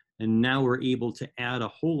 And now we're able to add a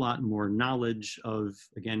whole lot more knowledge of,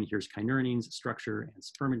 again, here's kynurenine's structure and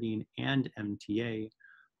spermidine and MTA.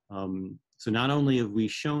 So not only have we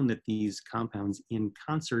shown that these compounds in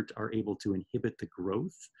concert are able to inhibit the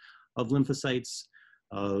growth of lymphocytes,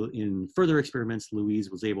 in further experiments,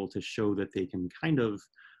 Louise was able to show that they can kind of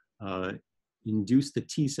induce the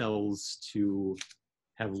T cells to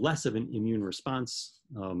have less of an immune response.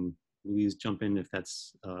 Louise, jump in if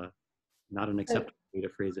that's not an acceptable way to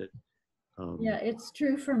phrase it. Yeah, it's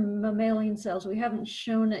true for mammalian cells. We haven't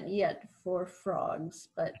shown it yet for frogs,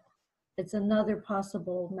 but it's another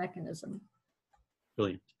possible mechanism.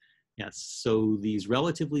 Brilliant. Yes, so these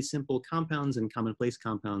relatively simple compounds and commonplace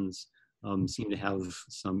compounds seem to have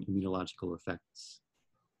some immunological effects.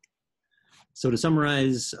 So to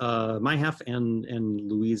summarize my half and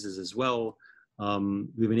Louise's as well,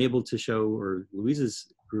 we've been able to show, or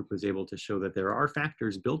Louise's group was able to show, that there are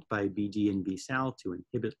factors built by BD and B-Sal to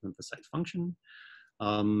inhibit lymphocyte function.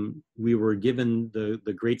 We were given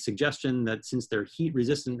the great suggestion that since they're heat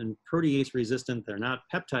resistant and protease resistant, they're not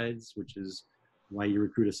peptides, which is why you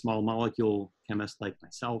recruit a small molecule chemist like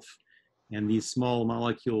myself. And these small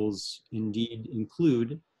molecules indeed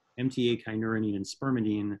include MTA, kynurenine, and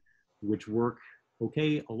spermidine, which work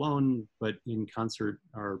okay alone, but in concert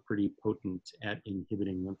are pretty potent at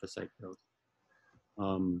inhibiting lymphocyte growth.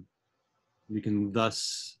 We can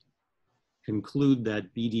thus conclude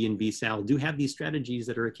that BD and B-Sal do have these strategies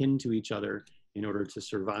that are akin to each other in order to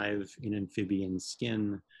survive in amphibian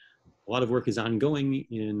skin. A lot of work is ongoing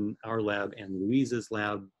in our lab and Louise's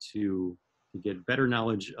lab to get better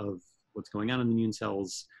knowledge of what's going on in the immune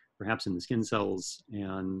cells, perhaps in the skin cells,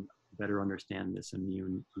 and better understand this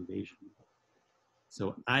immune evasion.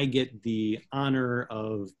 So I get the honor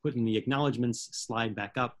of putting the acknowledgements slide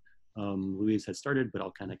back up. Louise has started, but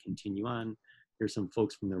I'll kind of continue on. Here's some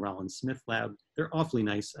folks from the Rollins-Smith lab. They're awfully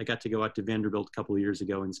nice. I got to go out to Vanderbilt a couple of years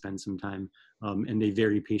ago and spend some time, and they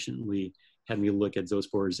very patiently had me look at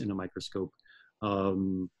zoospores in a microscope.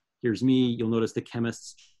 Here's me. You'll notice the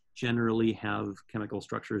chemists generally have chemical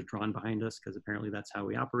structures drawn behind us because apparently that's how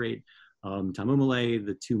we operate. Tom Umale,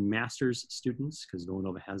 the two master's students, because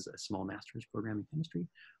Villanova has a small master's program in chemistry,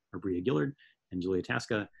 are Bria Gillard and Julia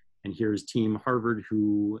Tasca. And here's Team Harvard,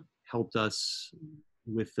 who helped us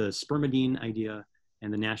with the spermidine idea,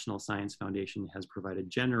 and the National Science Foundation has provided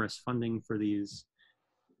generous funding for these.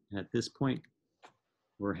 And at this point,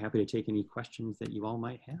 we're happy to take any questions that you all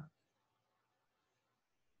might have.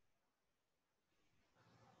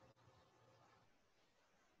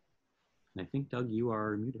 And I think, Doug, you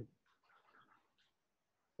are muted.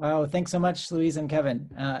 Wow, thanks so much, Louise and Kevin.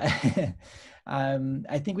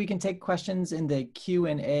 I think we can take questions in the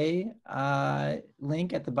Q&A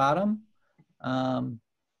link at the bottom.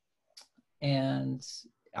 And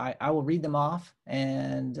I will read them off,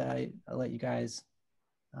 and I'll let you guys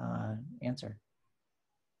answer.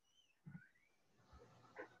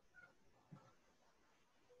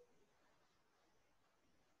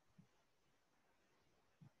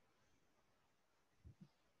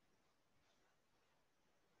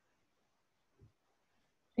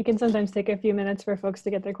 It can sometimes take a few minutes for folks to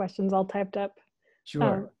get their questions all typed up.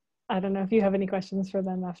 Sure. I don't know if you have any questions for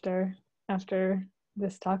them after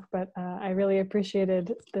this talk, but I really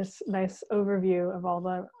appreciated this nice overview of all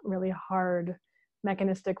the really hard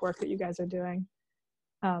mechanistic work that you guys are doing.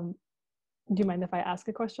 Do you mind if I ask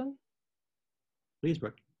a question? Please,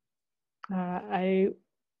 Brooke.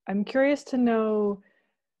 I'm curious to know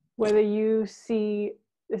whether you see,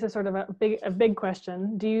 this is sort of a big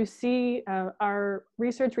question. Do you see our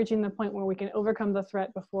research reaching the point where we can overcome the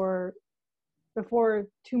threat before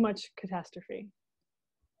too much catastrophe?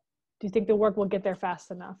 Do you think the work will get there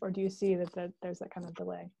fast enough, or do you see that there's that kind of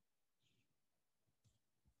delay?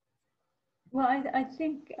 Well, I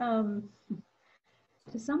think to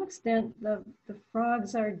some extent the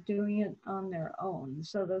frogs are doing it on their own.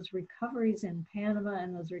 So those recoveries in Panama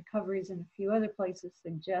and those recoveries in a few other places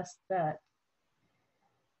suggest that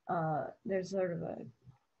there's sort of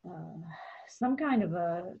some kind of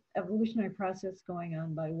a evolutionary process going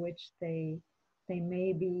on by which they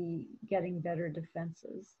may be getting better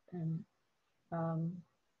defenses, and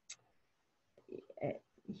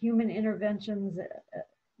human interventions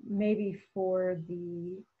maybe for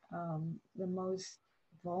the most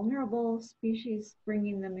vulnerable species,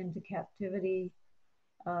 bringing them into captivity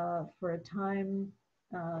for a time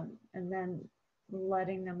and then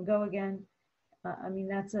letting them go again. I mean,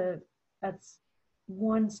 that's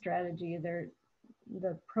one strategy.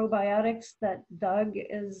 The probiotics that Doug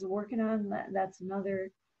is working on, that's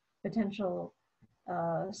another potential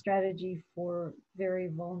strategy for very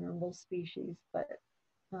vulnerable species. But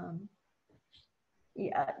I'm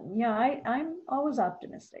always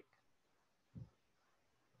optimistic.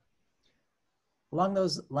 Along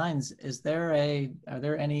those lines, is there any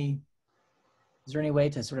way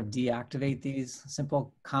to sort of deactivate these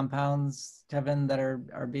simple compounds, Kevin, that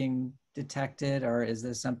are being detected, or is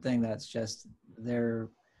this something that's just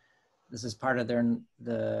this is part of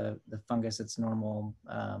the fungus, its normal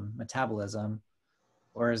metabolism,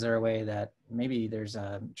 or is there a way that maybe there's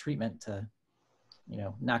a treatment to,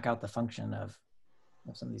 knock out the function of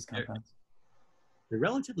some of these compounds? They're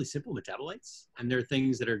relatively simple metabolites, and they're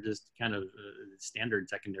things that are just kind of standard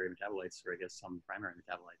secondary metabolites, or I guess some primary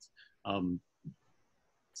metabolites.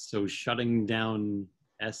 So shutting down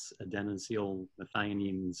S-adenosyl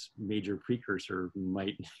methionine's major precursor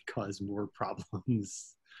might cause more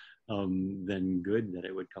problems than good that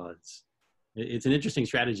it would cause. It's an interesting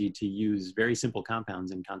strategy to use very simple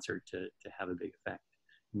compounds in concert to have a big effect.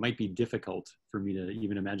 It might be difficult for me to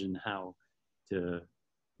even imagine how to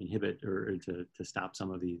inhibit or to stop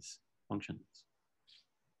some of these functions.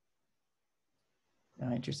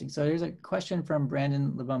 Interesting. So there's a question from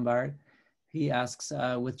Brandon LeBombard. He asks,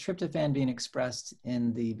 with tryptophan being expressed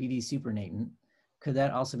in the BD supernatant, could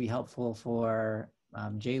that also be helpful for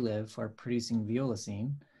J-Liv for producing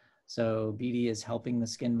violacine? So BD is helping the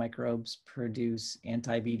skin microbes produce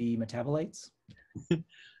anti-BD metabolites?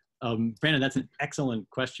 Brandon, that's an excellent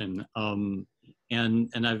question. And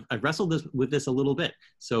I've wrestled with this a little bit.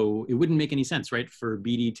 So it wouldn't make any sense, right, for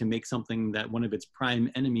BD to make something that one of its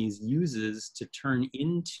prime enemies uses to turn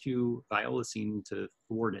into violacine to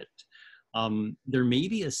thwart it. There may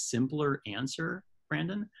be a simpler answer,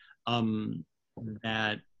 Brandon,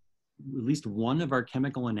 that at least one of our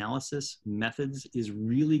chemical analysis methods is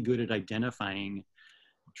really good at identifying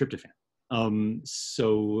tryptophan.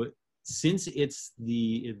 So since it's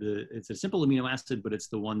it's a simple amino acid, but it's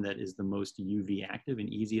the one that is the most UV active and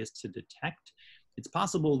easiest to detect, it's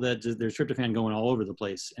possible that there's tryptophan going all over the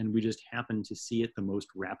place, and we just happen to see it the most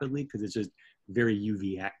rapidly because it's just very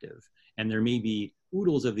UV active. And there may be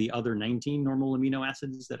oodles of the other 19 normal amino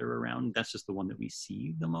acids that are around. That's just the one that we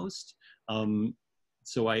see the most.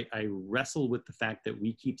 So I wrestle with the fact that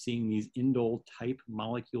we keep seeing these indole type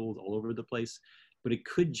molecules all over the place, but it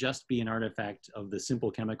could just be an artifact of the simple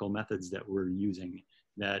chemical methods that we're using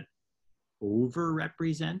that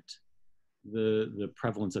overrepresent the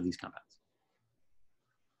prevalence of these compounds.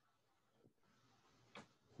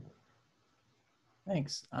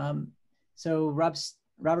 Thanks. So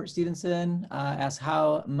Robert Stevenson asks,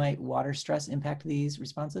 how might water stress impact these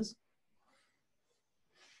responses?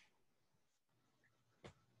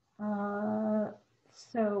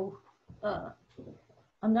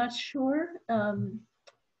 I'm not sure.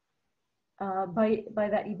 By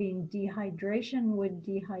that you mean dehydration? Would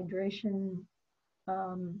dehydration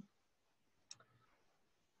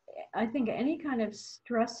I think any kind of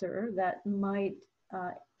stressor that might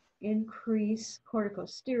increase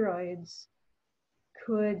corticosteroids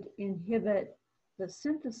could inhibit the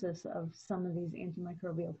synthesis of some of these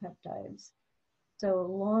antimicrobial peptides. So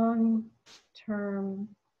long-term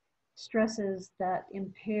stresses that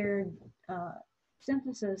impaired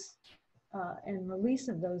synthesis and release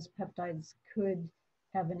of those peptides could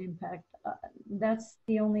have an impact. That's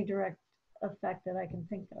the only direct effect that I can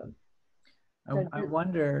think of. I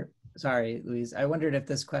wonder, sorry, Louise, I wondered if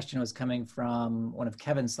this question was coming from one of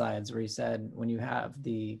Kevin's slides where he said when you have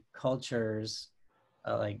the cultures,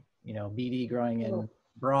 like, you know, BD growing in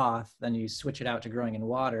broth, then you switch it out to growing in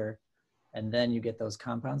water, and then you get those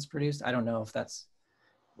compounds produced. I don't know if that's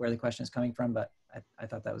where the question is coming from, but I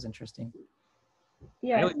thought that was interesting.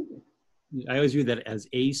 Yeah. I always view that as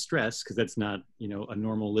a stress because that's not, you know, a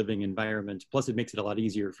normal living environment. Plus it makes it a lot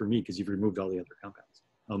easier for me because you've removed all the other compounds.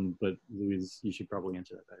 But Louise, you should probably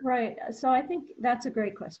answer that better. Right, so I think that's a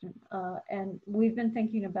great question. And we've been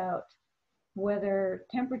thinking about whether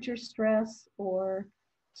temperature stress or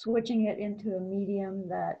switching it into a medium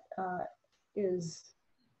that is,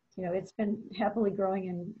 you know, it's been happily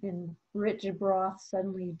growing in rich broth,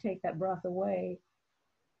 suddenly you take that broth away.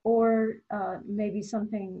 Or maybe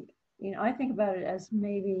something, you know, I think about it as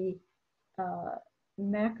maybe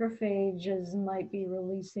macrophages might be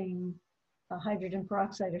releasing hydrogen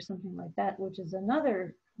peroxide or something like that, which is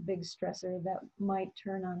another big stressor that might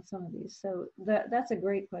turn on some of these. So that's a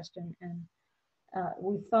great question. And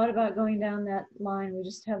we've thought about going down that line. We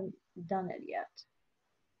just haven't done it yet.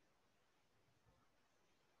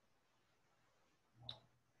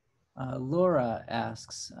 Laura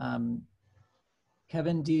asks,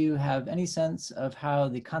 Kevin, do you have any sense of how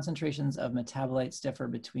the concentrations of metabolites differ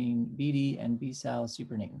between BD and B-cell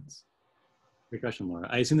supernatants? Great question, Laura.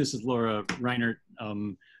 I assume this is Laura Reinert,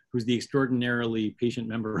 who's the extraordinarily patient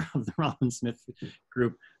member of the Rollins-Smith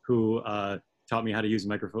group, who taught me how to use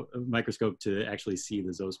a microscope to actually see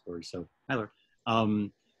the zoospores. So, hi, Laura.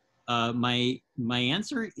 My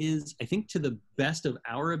answer is, I think to the best of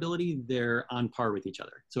our ability, they're on par with each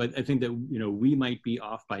other. So I think that, you know, we might be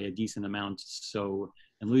off by a decent amount. So,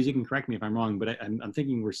 and Louise, you can correct me if I'm wrong, but I'm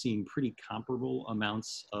thinking we're seeing pretty comparable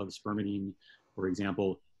amounts of spermidine, for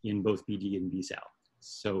example, in both BD and B-cell.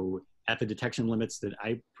 So at the detection limits that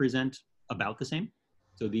I present, about the same.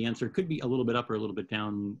 So the answer could be a little bit up or a little bit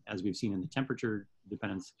down, as we've seen in the temperature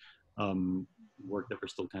dependence work that we're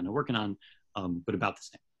still kind of working on, but about the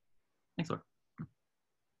same. Thanks, Laura.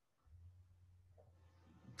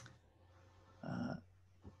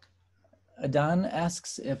 Adan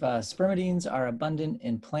asks if spermidines are abundant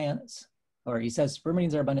in plants, or he says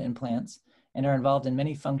spermidines are abundant in plants and are involved in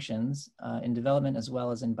many functions in development as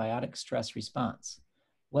well as in biotic stress response.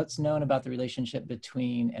 What's known about the relationship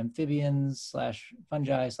between amphibians /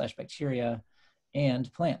 fungi / bacteria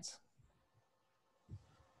and plants?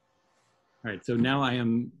 All right, so now I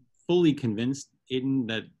am fully convinced, Aiden,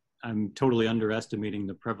 that I'm totally underestimating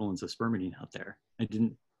the prevalence of spermidine out there. I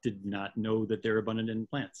did not know that they're abundant in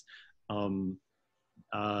plants. Louise,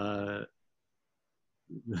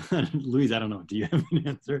 I don't know. Do you have an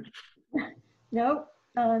answer? No,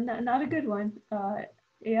 not a good one.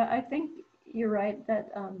 Yeah, I think you're right that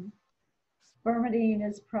spermidine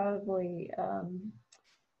is probably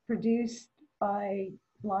produced by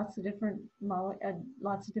lots of different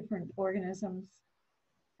organisms.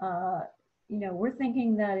 You know, we're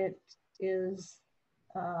thinking that it is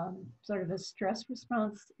sort of a stress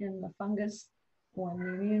response in the fungus when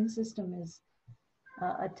the immune system is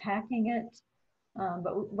attacking it,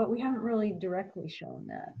 but we haven't really directly shown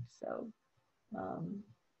that. So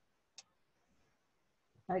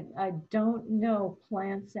I don't know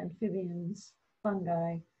plants, amphibians,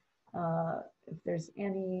 fungi, if there's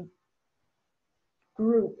any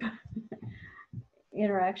group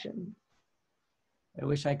interaction. I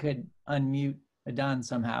wish I could unmute Adan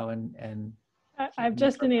somehow and I've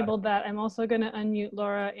just enabled that. I'm also going to unmute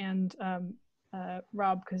Laura and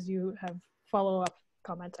Rob because you have follow-up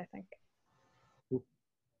comments, I think.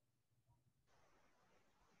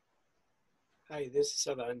 Hi, this is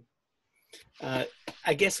Adan.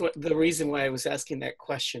 I guess the reason why I was asking that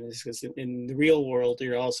question is because in the real world,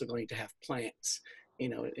 you're also going to have plants, you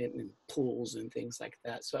know, in pools and things like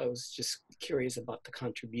that. So I was just curious about the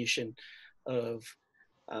contribution of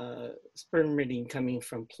spermidine coming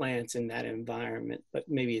from plants in that environment, but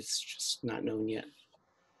maybe it's just not known yet.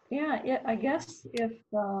 Yeah, I guess if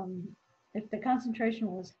the concentration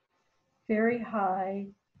was very high,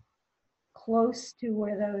 close to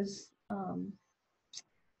where those,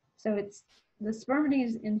 so it's the spermidine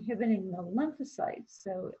is inhibiting the lymphocytes.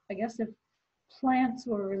 So I guess if plants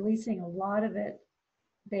were releasing a lot of it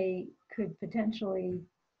they could potentially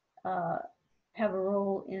have a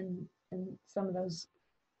role in some of those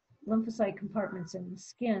lymphocyte compartments in the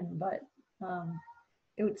skin, but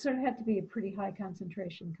it would sort of have to be a pretty high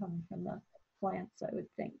concentration coming from the plants, I would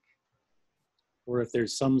think. Or if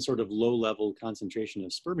there's some sort of low-level concentration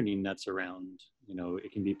of spermidine that's around, you know,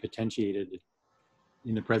 it can be potentiated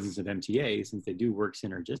in the presence of MTA, since they do work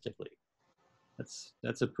synergistically.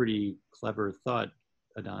 That's a pretty clever thought,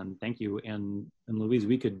 Adan. Thank you. And Louise,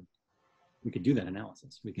 we could do that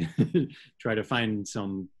analysis. We could try to find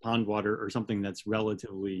some pond water or something that's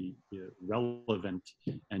relatively relevant,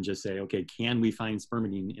 and just say, okay, can we find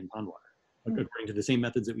spermidine in pond water? According to the same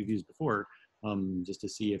methods that we've used before, just to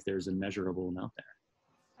see if there's a measurable amount there.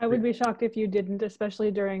 I would be shocked if you didn't, especially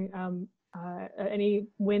during any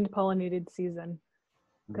wind pollinated season,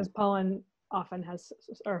 because pollen often has,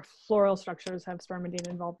 or floral structures have spermidine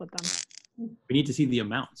involved with them. We need to see the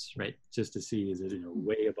amounts, right? Just to see, is it, you know,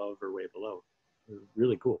 way above or way below?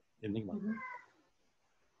 Really cool. Didn't think about that.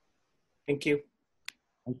 Thank you.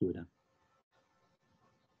 Thank you, Adan.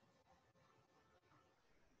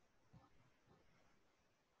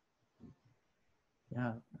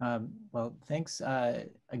 Yeah, well, thanks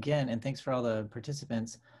again, and thanks for all the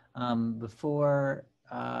participants. Before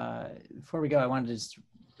we go, I wanted to just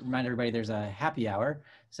remind everybody there's a happy hour.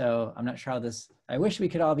 So I'm not sure how this, I wish we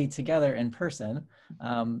could all be together in person,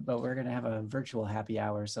 but we're gonna have a virtual happy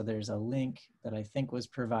hour. So there's a link that I think was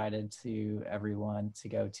provided to everyone to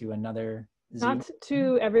go to another Zoom. Not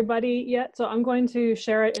to everybody yet, so I'm going to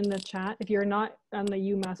share it in the chat. If you're not on the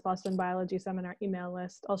UMass Boston Biology Seminar email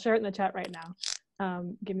list, I'll share it in the chat right now.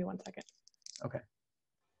 Give me 1 second. Okay.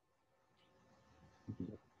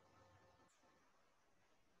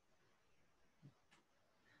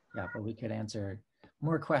 Yeah, but we could answer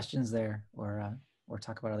more questions there, or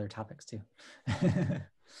talk about other topics too.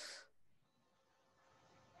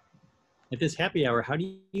 At this happy hour, how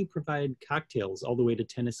do you provide cocktails all the way to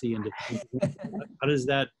Tennessee and to how does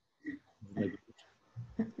that, like,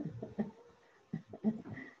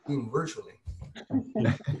 virtually?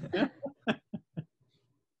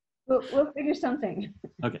 We'll figure something.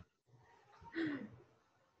 Okay.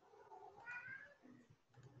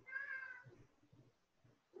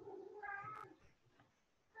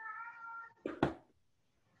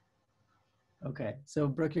 Okay, so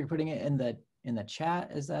Brooke, you're putting it in the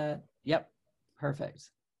chat, is that? Yep, perfect.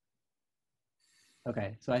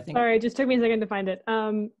 Okay, so I think. Sorry, it just took me a second to find it.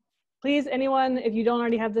 Please, anyone, if you don't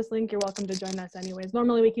already have this link, you're welcome to join us anyways.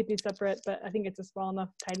 Normally we keep these separate, but I think it's a small enough,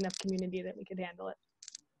 tight enough community that we could handle it.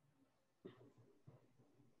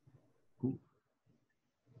 Did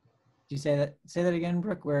you say that again,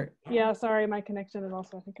 Brooke? Where? Yeah, sorry, my connection is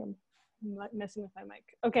also, I think I'm messing with my mic.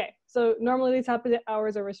 Okay, so normally these happy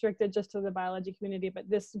hours are restricted just to the biology community, but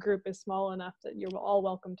this group is small enough that you're all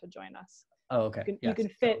welcome to join us. Oh, okay. You can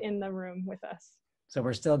fit in the room with us. So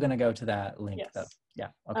we're still gonna go to that link, yes. Though. Yeah,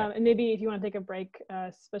 okay. And maybe if you want to take a break,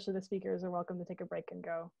 especially the speakers are welcome to take a break and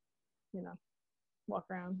go, you know, walk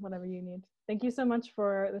around, whatever you need. Thank you so much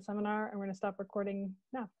for the seminar, and we're gonna stop recording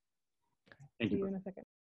now. Thank you. See you in a second.